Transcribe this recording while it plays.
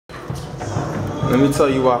Let me tell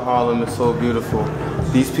you why Harlem is so beautiful.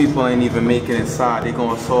 These people ain't even making it inside. They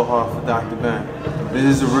going so hard for Dr. Ben. This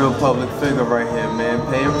is a real public figure right here, man.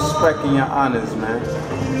 Pay respect in your honors, man.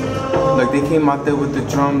 Look, they came out there with the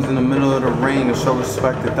drums in the middle of the rain to show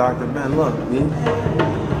respect to Dr. Ben. Look, B.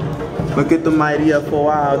 Look at the mighty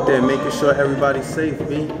FOI out there making sure everybody's safe,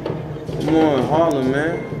 B. Come on, Harlem,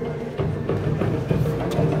 man.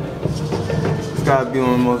 It's gotta be one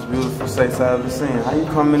of the most beautiful sights I've ever seen. How you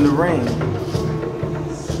come in the rain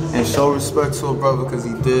and show respect to a brother because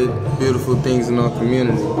he did beautiful things in our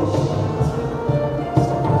community,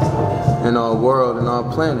 in our world, in our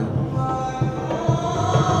planet.